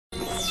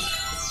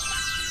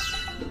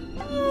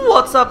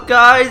What's up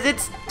guys,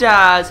 it's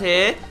Daz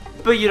here,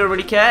 but you don't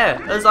really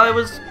care, as I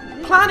was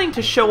planning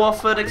to show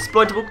off an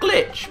exploitable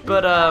glitch,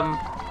 but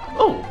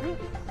oh,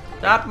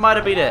 that might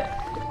have been it.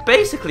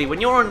 Basically, when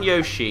you're on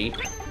Yoshi,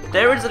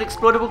 there is an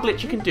exploitable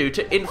glitch you can do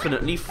to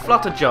infinitely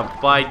flutter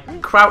jump by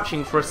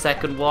crouching for a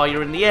second while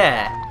you're in the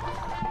air.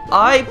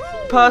 I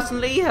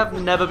personally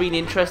have never been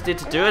interested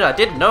to do it. I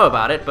did know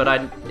about it, but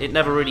it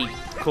never really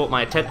caught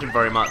my attention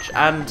very much,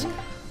 and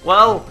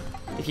well,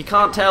 if you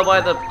can't tell by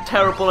the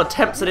terrible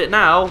attempts at it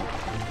now,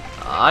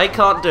 I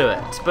can't do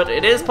it. But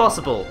it is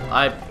possible.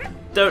 I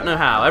don't know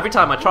how. Every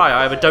time I try,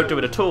 I either don't do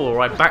it at all or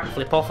I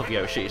backflip off of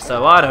Yoshi,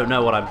 so I don't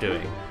know what I'm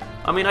doing.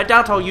 I mean, I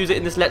doubt I'll use it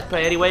in this Let's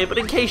Play anyway, but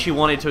in case you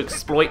wanted to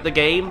exploit the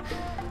game,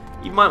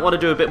 you might want to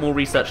do a bit more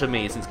research than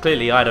me, since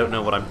clearly I don't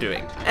know what I'm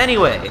doing.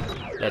 Anyway,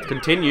 let's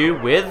continue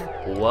with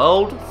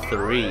World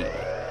 3.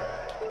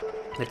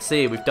 Let's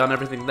see, we've done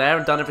everything there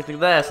and done everything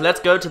there, so let's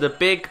go to the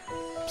big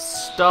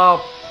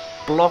star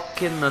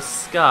block in the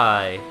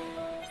sky.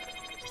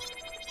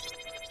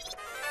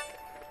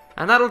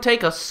 And that'll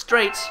take us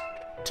straight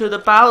to the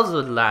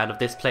Bowser land of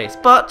this place.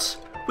 But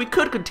we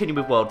could continue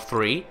with World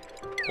 3,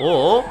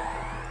 or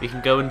we can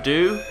go and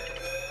do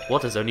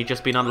what has only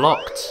just been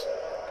unlocked.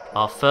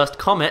 Our first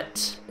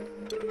comet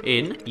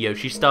in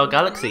Yoshi Star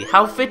Galaxy.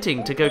 How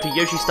fitting to go to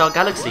Yoshi Star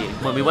Galaxy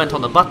when we went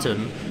on the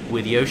button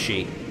with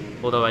Yoshi.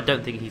 Although I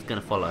don't think he's going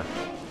to follow.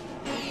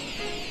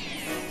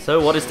 So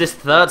what is this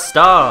third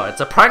star? It's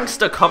a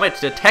prankster comet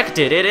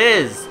detected. It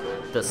is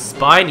the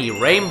spiny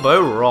rainbow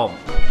romp.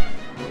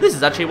 This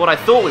is actually what I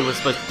thought we were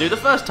supposed to do the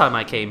first time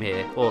I came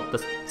here. Or the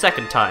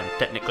second time,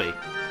 technically.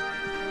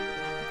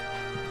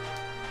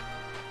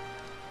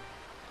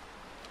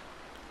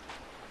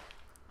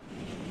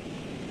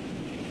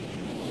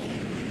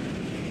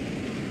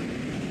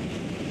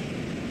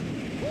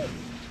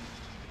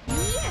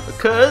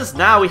 Because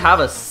now we have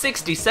a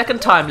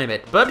 60-second time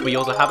limit, but we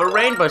also have a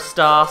rainbow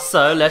star,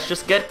 so let's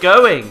just get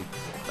going.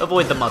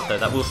 Avoid the mud though,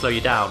 that will slow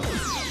you down.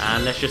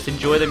 And let's just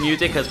enjoy the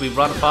music as we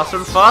run faster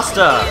and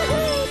faster.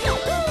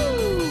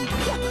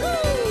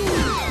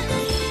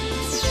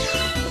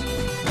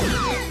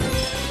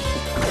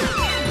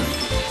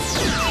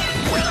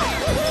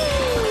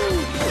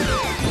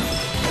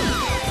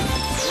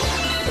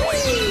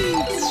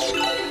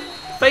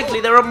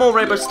 Thankfully, there are more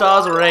rainbow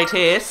stars right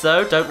here,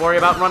 so don't worry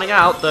about running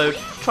out, though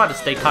try to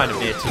stay kind of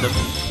near to them.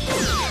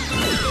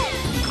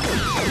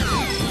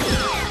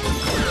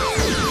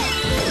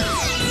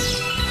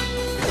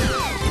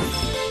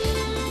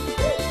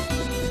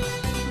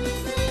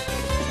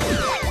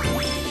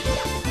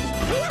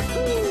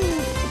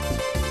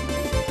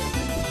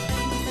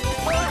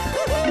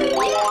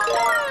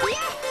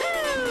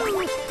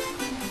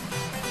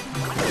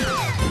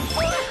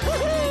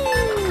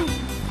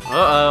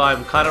 Uh-oh,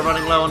 I'm kind of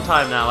running low on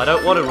time now. I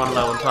don't want to run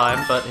low on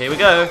time, but here we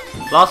go.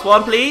 Last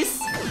one, please.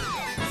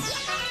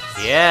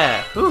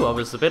 Yeah. Ooh, I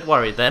was a bit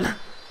worried then.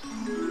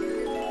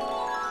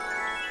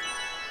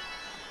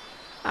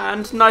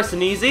 And nice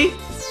and easy.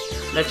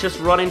 Let's just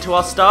run into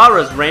our star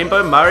as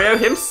Rainbow Mario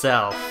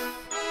himself.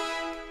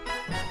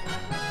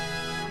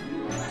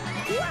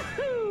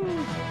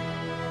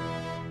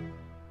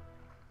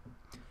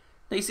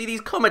 Now you see, these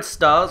comet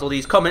stars, or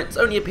these comets,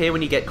 only appear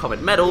when you get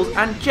comet medals,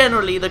 and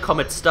generally the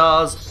comet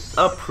stars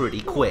are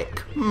pretty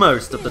quick,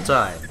 most of the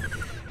time.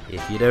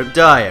 If you don't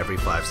die every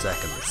 5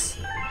 seconds.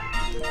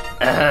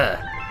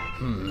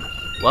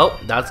 Well,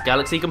 that's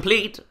Galaxy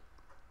complete.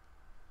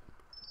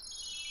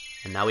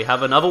 And now we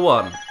have another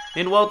one.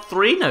 In World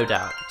 3, no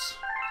doubt.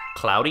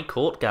 Cloudy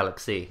Court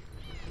Galaxy.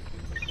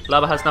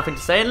 Lava has nothing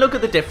to say, and look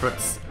at the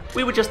difference.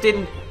 We were just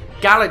in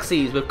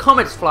galaxies with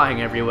comets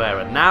flying everywhere,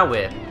 and now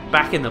we're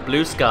back in the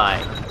blue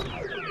sky.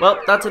 Well,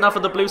 that's enough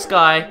of the blue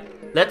sky.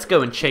 Let's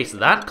go and chase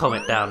that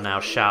comet down now,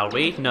 shall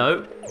we?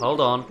 No,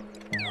 hold on.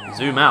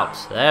 Zoom out.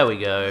 There we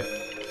go.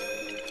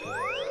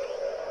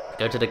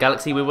 Go to the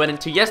galaxy we went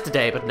into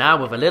yesterday, but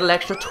now with a little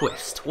extra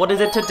twist. What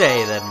is it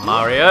today then,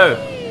 Mario?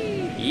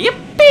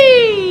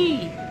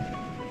 Yippee!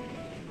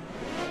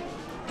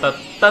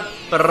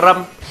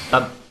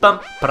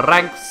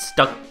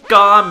 Prankster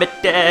comet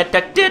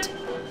detected.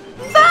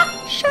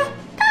 Flash of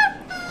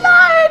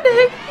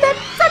lightning,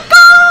 let's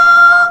go!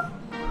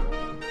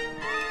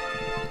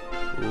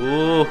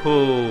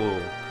 Ooh,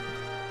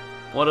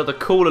 one of the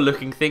cooler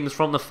looking things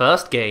from the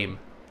first game.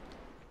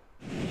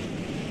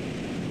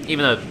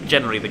 Even though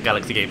generally the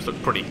Galaxy games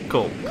look pretty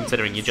cool,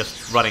 considering you're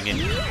just running in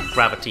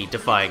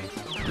gravity-defying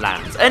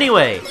lands.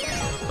 Anyway,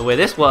 the way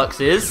this works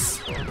is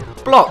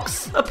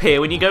blocks appear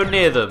when you go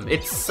near them.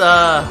 It's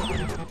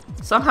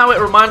somehow it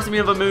reminds me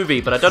of a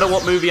movie, but I don't know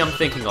what movie I'm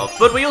thinking of.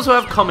 But we also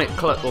have cosmic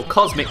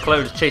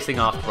clones chasing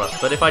after us.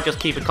 But if I just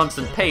keep a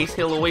constant pace,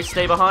 he'll always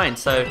stay behind.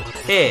 So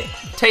here,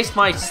 taste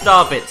my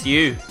star bits.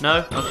 You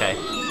no? Okay.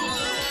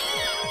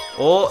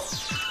 Or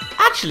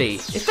actually,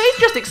 if they've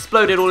just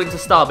exploded all into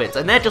star bits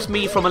and they're just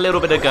me from a little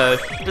bit ago,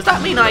 does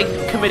that mean I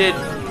committed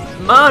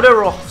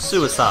murder or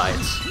suicide?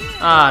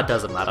 Ah,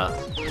 doesn't matter.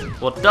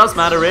 What does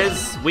matter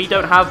is we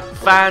don't have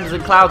fans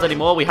and clouds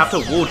anymore. We have to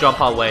wall jump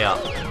our way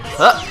up.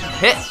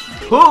 Hit.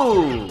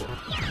 Whoo!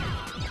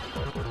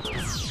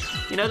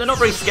 You know, they're not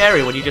very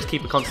scary when you just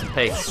keep a constant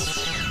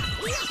pace.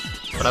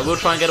 But I will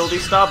try and get all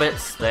these star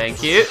bits.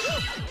 Thank you.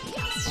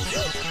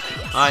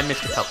 I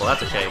missed a couple,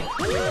 that's a shame.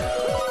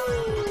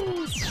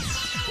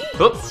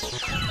 Oop.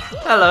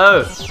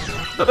 Hello.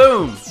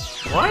 Boom.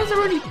 Why is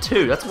there only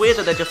 2? That's weird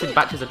that they're just in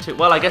batches of 2.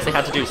 Well, I guess they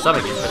had to do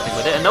something interesting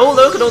with it. And oh,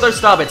 look at all those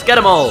star bits. Get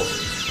them all.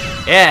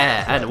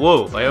 Yeah. And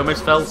whoa, I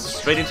almost fell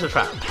straight into the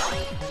trap.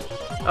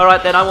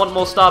 Alright then, I want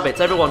more star bits.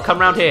 Everyone, come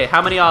round here.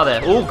 How many are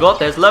there? Oh god,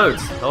 there's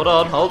loads. Hold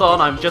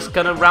on. I'm just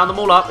gonna round them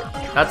all up.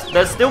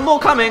 There's still more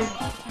coming.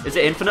 Is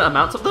it infinite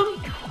amounts of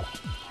them?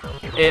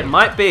 It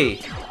might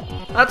be.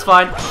 That's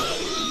fine.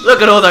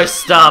 Look at all those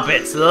star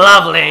bits.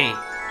 Lovely.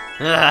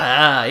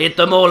 Eat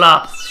them all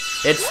up.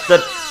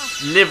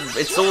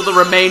 It's all the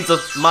remains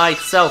of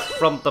myself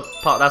from the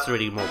part. That's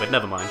really morbid.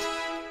 Never mind.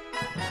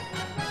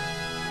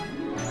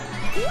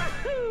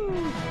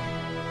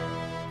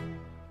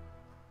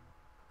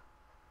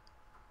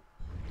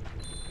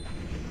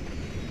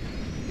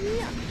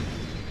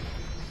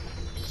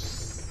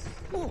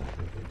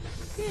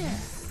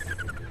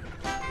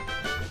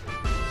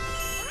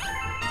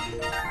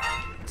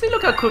 See,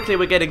 look how quickly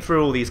we're getting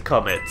through all these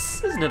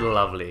comets. Isn't it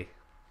lovely?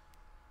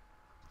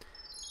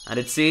 And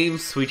it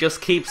seems we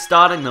just keep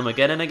starting them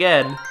again and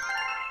again.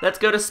 Let's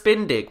go to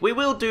Spin Dig. We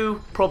will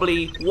do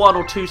probably 1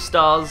 or 2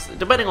 stars,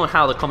 depending on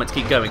how the comets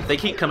keep going. If they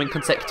keep coming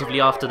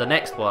consecutively after the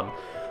next one,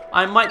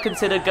 I might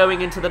consider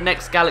going into the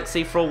next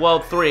galaxy for a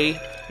World 3,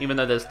 even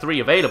though there's 3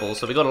 available,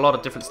 so we've got a lot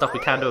of different stuff we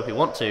can do if we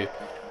want to.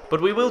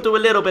 But we will do a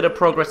little bit of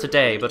progress a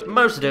day, but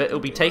most of it will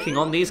be taking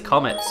on these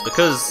comets,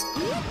 because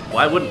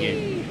why wouldn't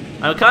you?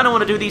 I kind of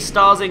want to do these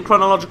stars in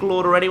chronological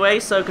order anyway,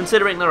 so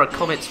considering there are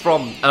comets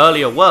from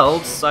earlier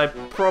worlds, I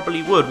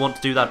probably would want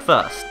to do that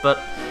first,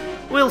 but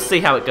we'll see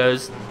how it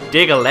goes.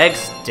 Digger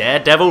Legs,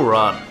 Daredevil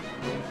Run.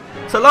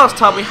 So last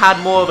time we had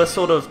more of a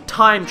sort of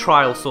time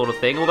trial sort of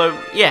thing, although,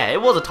 yeah,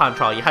 it was a time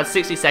trial. You had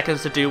 60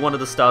 seconds to do one of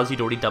the stars you'd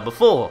already done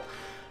before.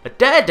 A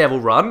Daredevil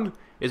Run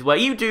is where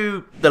you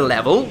do the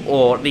level,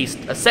 or at least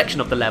a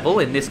section of the level,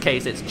 in this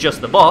case it's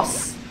just the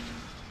boss,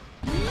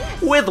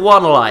 with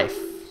 1 life.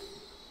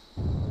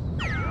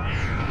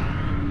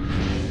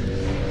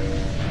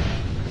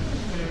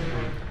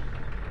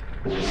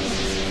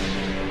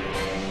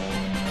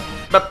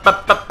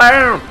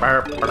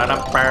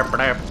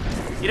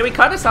 You know, he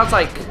kind of sounds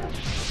like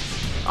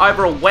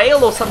either a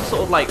whale or some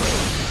sort of like,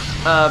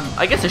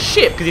 I guess a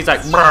ship, because he's like,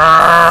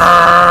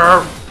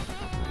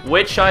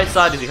 which side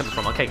is he coming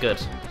from? Okay,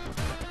 good.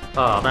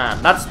 Oh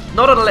man, that's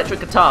not an electric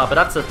guitar, but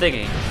that's a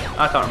thingy.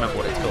 I can't remember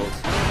what it's called.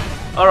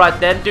 Alright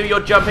then, do your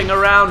jumping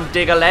around,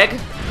 Digger Leg.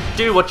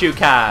 Do what you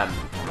can.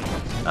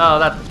 Oh,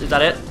 is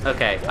that it?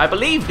 Okay. I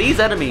believe these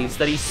enemies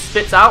that he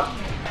spits out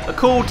are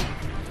called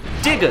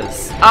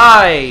diggers.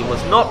 I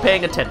was not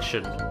paying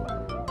attention.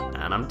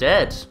 And I'm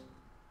dead.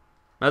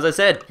 As I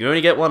said, you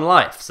only get 1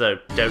 life, so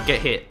don't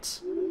get hit.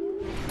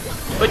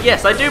 But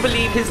yes, I do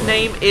believe his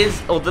name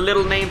is, or the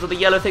little names of the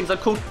yellow things are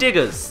called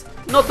diggers.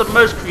 Not the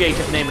most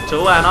creative name at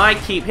all, and I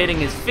keep hitting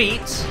his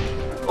feet.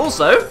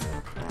 Also,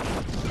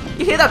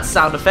 you hear that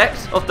sound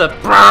effect of the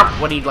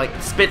when he like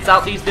spits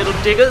out these little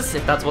diggers,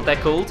 if that's what they're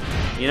called.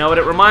 You know what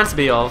it reminds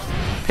me of?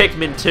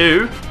 Pikmin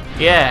 2.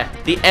 Yeah,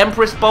 the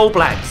Empress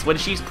Bulblax when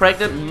she's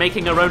pregnant and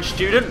making her own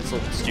students.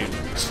 Or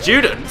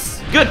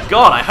students? Good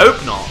God, I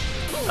hope not.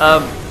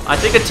 I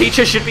think a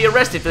teacher should be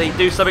arrested if they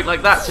do something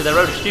like that to their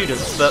own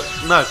students, but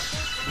no.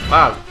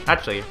 Wow,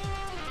 actually,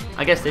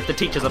 I guess if the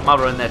teacher's a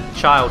mother and their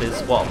child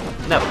is, well,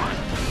 never mind.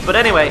 But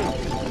anyway,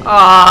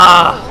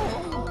 I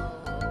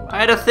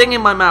had a thing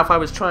in my mouth I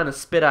was trying to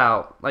spit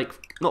out. Like,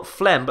 not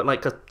phlegm, but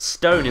like a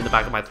stone in the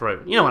back of my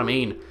throat. You know what I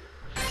mean?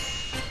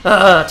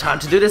 Time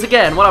to do this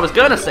again. What I was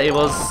going to say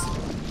was,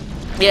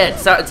 yeah,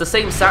 it's the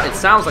same sound. It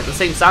sounds like the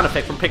same sound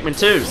effect from Pikmin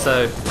 2,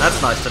 so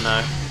that's nice to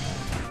know.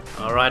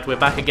 Alright, we're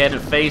back again in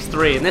Phase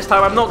 3, and this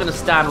time I'm not going to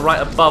stand right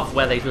above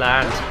where they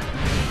land.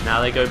 Now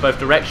they go both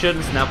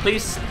directions. Now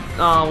please,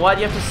 why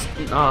do you have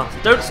to,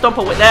 don't stomp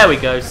on it. There we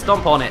go,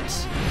 stomp on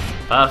it.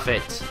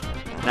 Perfect.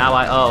 Now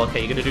okay,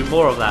 you're going to do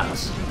more of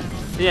that.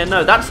 Yeah,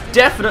 no, that's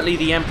definitely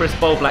the Empress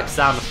Bulblax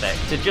sound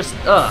effect. It just,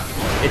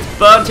 it's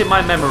burnt in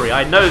my memory.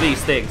 I know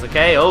these things,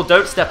 okay? Oh,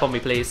 don't step on me,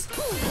 please.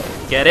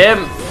 Get him.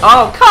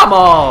 Oh, come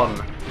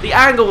on. The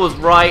angle was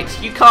right.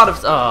 You can't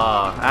have,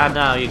 and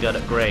now you got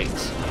it. Great.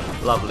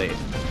 Lovely.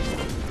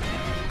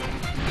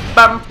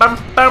 Bum, bum,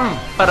 bum.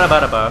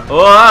 Ba-da-ba-da-ba.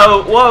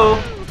 Whoa, whoa.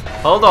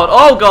 Hold on.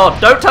 Oh, God.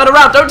 Don't turn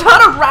around. Don't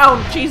turn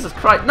around. Jesus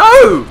Christ.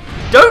 No.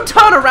 Don't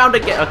turn around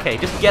again. Okay,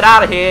 just get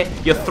out of here.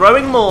 You're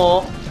throwing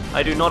more.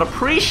 I do not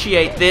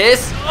appreciate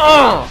this.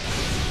 Oh!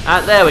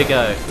 And there we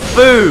go.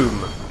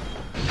 Boom.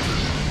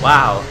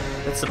 Wow.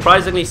 It's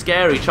surprisingly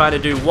scary trying to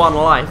do 1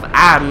 life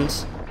and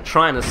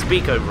trying to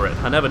speak over it.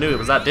 I never knew it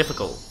was that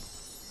difficult.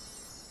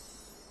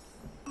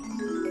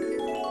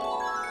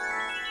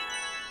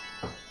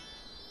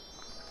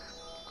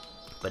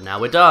 But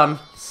now we're done.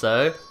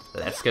 So,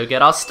 let's go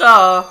get our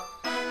star.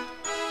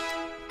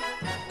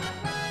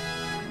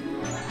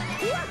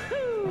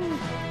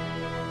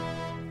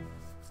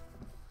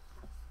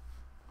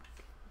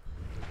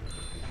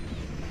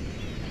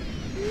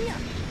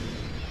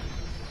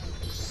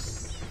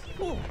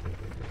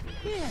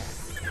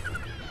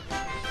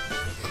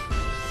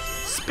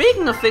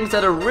 speaking of things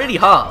that are really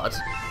hard,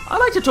 I'd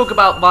like to talk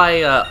about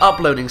my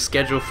uploading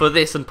schedule for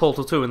this and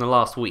Portal 2 in the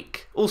last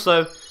week.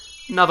 Also,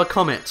 another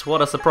Comet,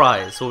 what a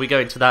surprise. We'll be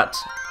going to that.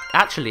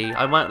 Actually,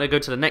 I might go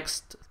to the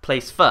next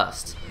place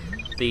first,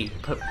 the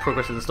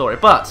progress in the story.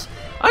 But,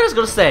 I just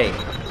gotta say,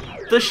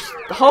 the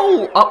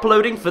whole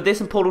uploading for this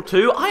and Portal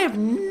 2, I have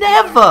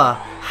never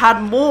had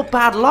more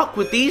bad luck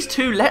with these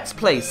two Let's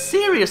Plays.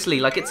 Seriously,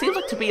 like, it seems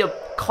like to be a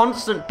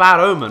constant bad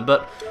omen,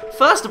 but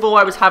first of all,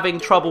 I was having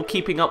trouble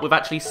keeping up with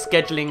actually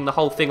scheduling the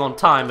whole thing on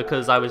time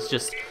because I was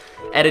just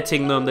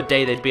editing them the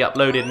day they'd be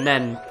uploaded, and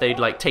then they'd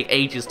like take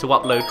ages to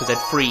upload because they'd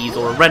freeze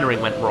or a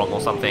rendering went wrong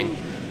or something.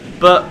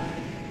 But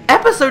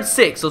episode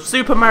 6 of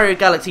Super Mario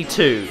Galaxy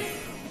 2,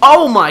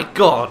 oh my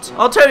god,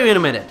 I'll tell you in a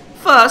minute.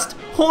 First,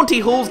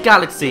 Haunty Hall's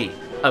Galaxy,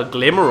 a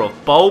glimmer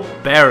of bulb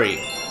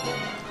berry,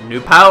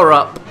 new power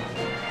up.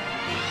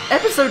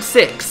 Episode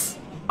 6,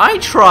 I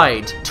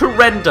tried to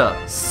render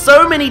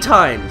so many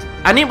times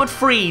and it would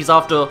freeze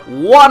after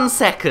 1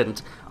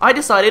 second. I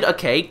decided,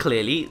 okay,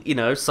 clearly, you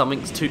know,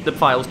 the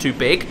file's too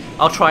big,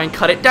 I'll try and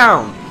cut it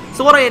down.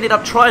 So what I ended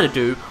up trying to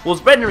do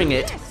was render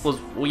it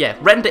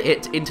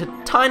into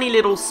tiny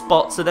little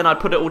spots, so then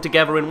I'd put it all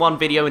together in one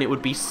video and it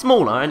would be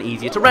smaller and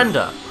easier to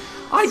render.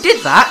 I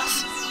did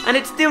that, and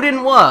it still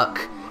didn't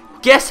work.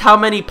 Guess how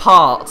many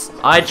parts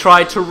I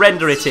tried to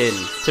render it in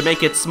to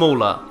make it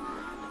smaller?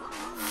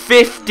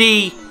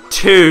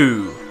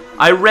 52!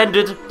 I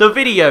rendered the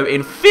video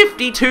in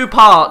 52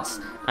 parts,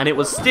 and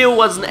it still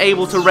wasn't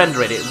able to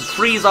render it. It would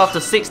freeze after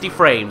 60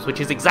 frames, which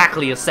is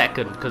exactly a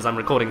second, because I'm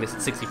recording this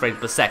at 60 frames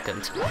per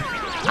second.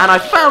 And I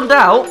found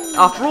out,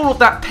 after all of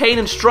that pain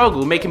and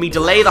struggle, making me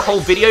delay the whole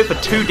video for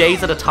 2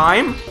 days at a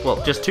time,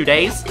 well, just 2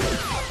 days,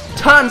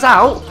 turns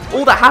out,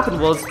 all that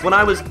happened was, when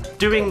I was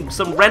doing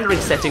some rendering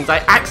settings, I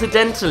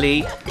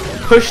accidentally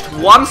pushed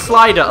one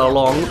slider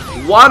along,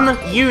 one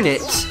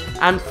unit,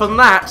 and from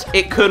that,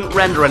 it couldn't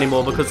render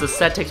anymore because the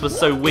settings were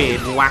so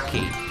weird and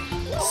wacky.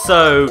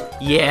 So,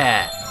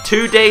 yeah,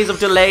 2 days of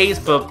delays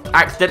for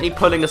accidentally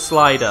pulling a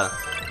slider.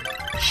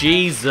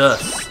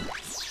 Jesus.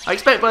 I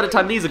expect by the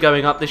time these are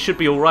going up, this should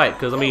be alright,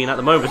 because, I mean, at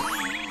the moment,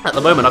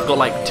 I've got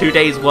like 2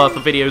 days worth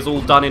of videos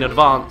all done in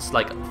advance,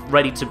 like,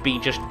 ready to be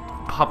just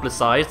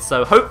publicized,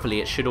 so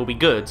hopefully it should all be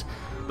good.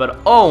 But,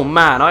 oh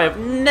man, I have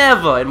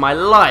never in my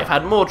life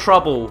had more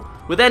trouble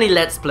with any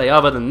Let's Play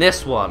other than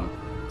this one.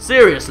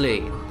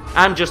 Seriously.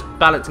 And just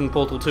balancing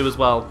Portal 2 as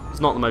well. It's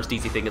not the most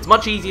easy thing. It's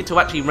much easier to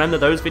actually render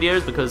those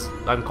videos because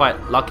I'm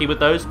quite lucky with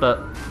those, but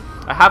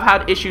I have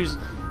had issues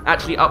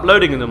actually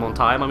uploading them on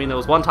time. I mean, there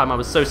was one time I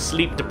was so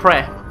sleep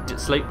deprived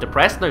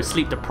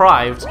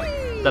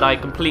that I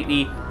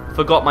completely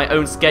forgot my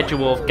own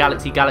schedule of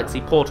Galaxy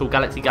Portal,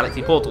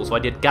 so I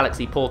did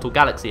Galaxy Portal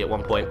Galaxy at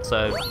one point,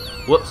 so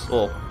whoops,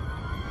 or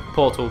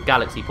Portal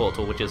Galaxy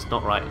Portal, which is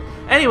not right.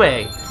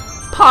 Anyway,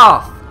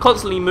 path.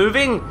 Constantly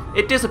moving,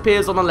 it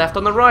disappears on the left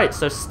and the right,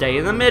 so stay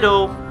in the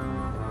middle.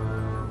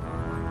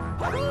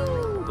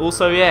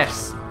 Also,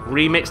 yes,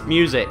 remixed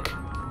music.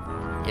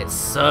 It's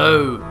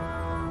so,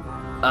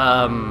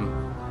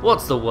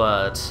 what's the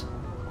word?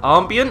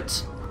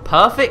 Ambient?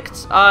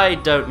 Perfect? I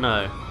don't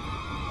know.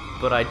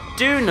 But I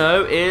do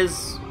know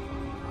is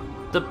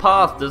the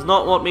path does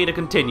not want me to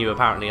continue,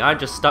 apparently. I'm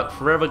just stuck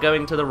forever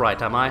going to the right,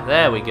 am I?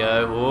 There we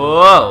go.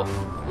 Whoa!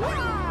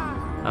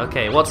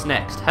 Okay, what's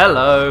next?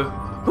 Hello!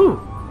 Whew!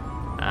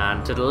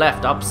 And to the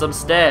left, up some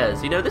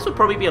stairs. You know, this would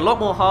probably be a lot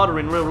more harder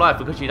in real life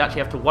because you'd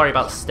actually have to worry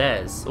about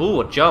stairs.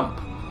 Ooh, a jump.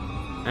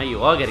 Now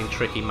you are getting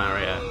tricky,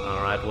 Mario.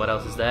 Alright, what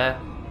else is there?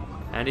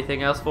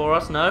 Anything else for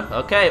us? No?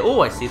 Okay.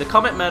 Oh, I see the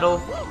Comet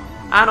medal.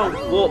 And a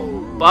warp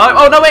pipe.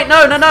 Oh, no, wait,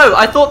 no.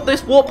 I thought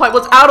this warp pipe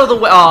was out of the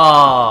way.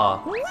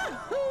 Ah.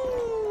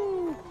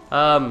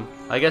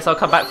 I guess I'll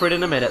come back for it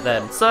in a minute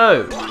then.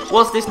 So,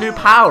 what's this new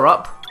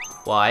power-up?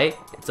 Why,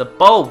 it's a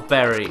bulb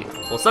berry.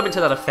 Or something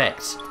to that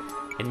effect.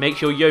 It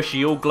makes your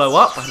Yoshi all glow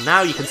up, and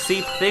now you can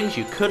see things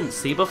you couldn't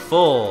see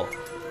before.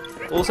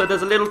 Also,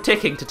 there's a little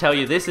ticking to tell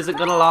you this isn't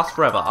going to last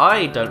forever.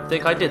 I don't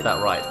think I did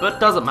that right, but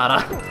doesn't matter.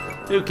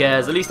 Who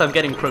cares? At least I'm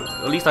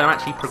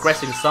actually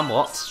progressing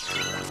somewhat.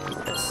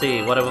 Let's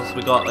see, what else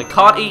we got? I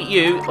can't eat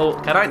you. Oh,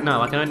 can I? No,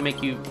 I can only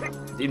make you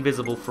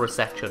invisible for a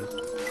section.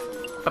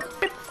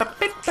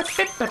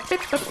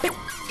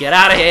 Get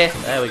out of here.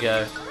 There we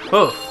go.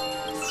 Oof.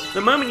 The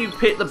moment you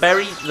hit the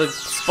berry, the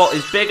spot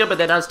is bigger, but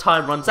then as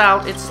time runs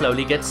out, it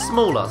slowly gets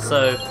smaller.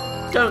 So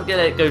don't let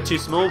it go too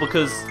small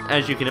because,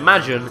 as you can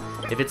imagine,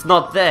 if it's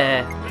not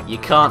there, you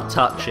can't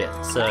touch it.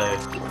 So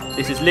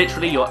this is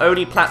literally your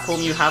only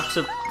platform you have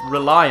to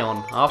rely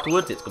on.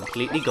 Afterwards, it's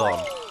completely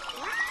gone.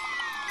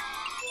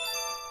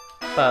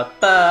 Ba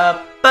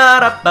ba ba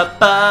da ba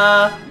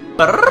ba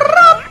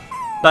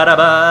ba da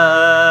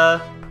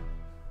ba.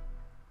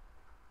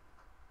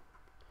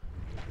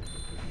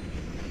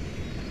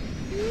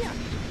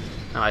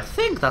 And I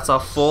think that's our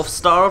 4th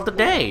star of the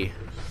day.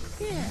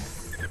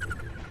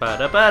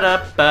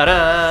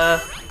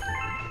 Ba-da-ba-da-ba-da.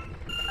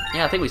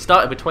 Yeah, I think we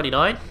started with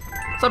 29.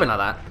 Something like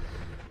that.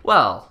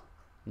 Well,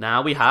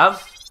 now we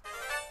have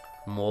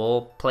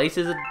more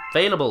places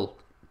available,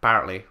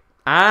 apparently.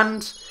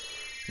 And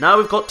Now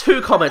we've got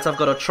 2 comets I've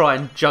got to try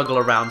and juggle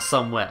around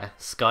somewhere.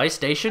 Sky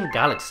Station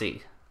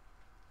Galaxy.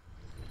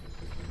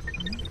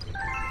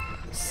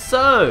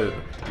 So,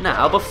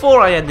 now before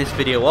I end this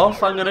video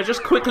off, I'm going to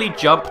just quickly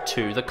jump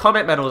to the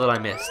comet medal that I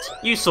missed.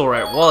 You saw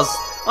where it was.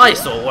 I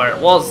saw where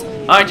it was.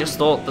 I just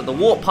thought that the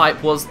warp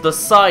pipe was the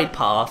side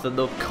path and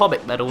the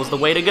comet medal was the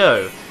way to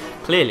go.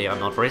 Clearly I'm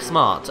not very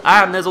smart.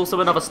 And there's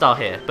also another star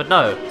here. But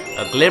no,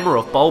 a glimmer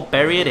of bulb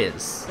berry it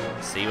is.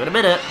 See you in a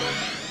minute.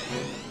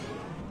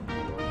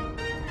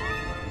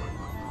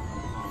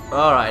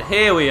 Alright,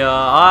 here we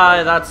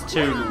are. That's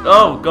too...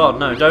 Oh god,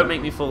 no, don't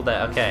make me fall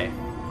there. Okay.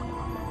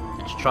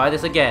 Let's try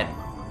this again.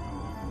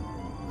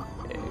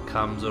 It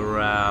comes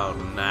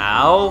around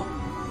now.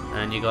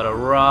 And you gotta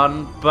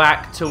run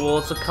back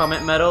towards the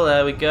comet medal.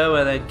 There we go.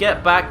 And then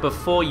get back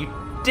before you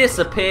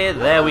disappear.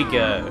 There we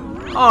go.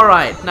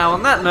 Alright, now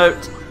on that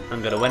note,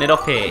 I'm gonna end it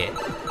off here.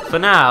 For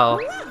now,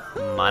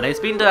 my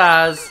name's been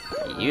Daz.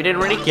 You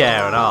didn't really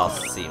care, and I'll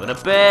see you in a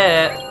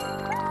bit.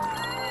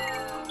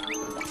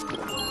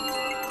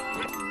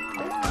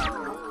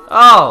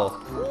 Oh!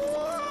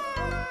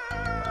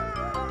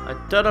 I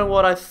don't know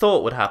what I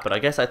thought would happen. I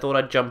guess I thought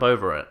I'd jump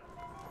over it.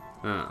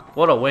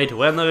 What a way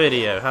to end the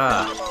video,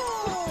 huh?